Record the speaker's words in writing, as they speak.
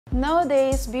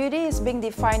Nowadays, beauty is being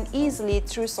defined easily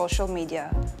through social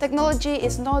media. Technology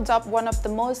is no doubt one of the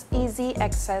most easy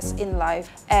access in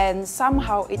life, and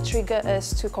somehow it triggers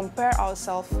us to compare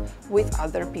ourselves with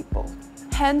other people.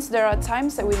 Hence, there are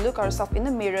times that we look ourselves in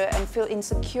the mirror and feel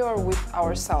insecure with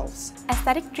ourselves.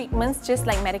 Aesthetic treatments, just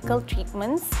like medical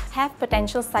treatments, have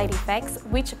potential side effects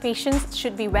which patients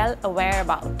should be well aware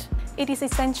about. It is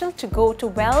essential to go to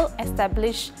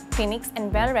well-established clinics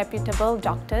and well-reputable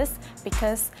doctors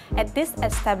because at these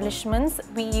establishments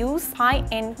we use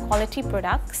high-end quality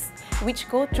products which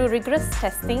go through rigorous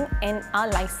testing and are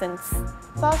licensed.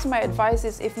 Thus, my advice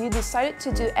is if you decided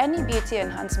to do any beauty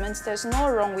enhancements, there's no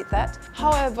wrong with that.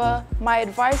 However, my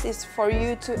advice is for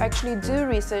you to actually do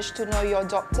research to know your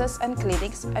doctors and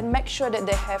clinics and make sure that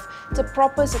they have the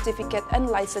proper certificate and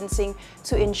licensing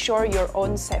to ensure your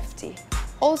own safety.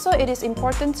 Also, it is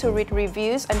important to read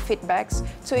reviews and feedbacks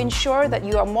to ensure that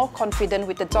you are more confident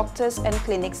with the doctors and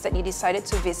clinics that you decided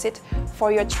to visit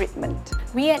for your treatment.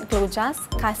 We at Glojas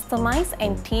customize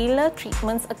and tailor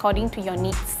treatments according to your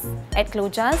needs. At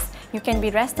Glojas, you can be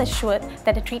rest assured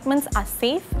that the treatments are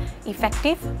safe,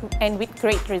 effective, and with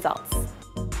great results.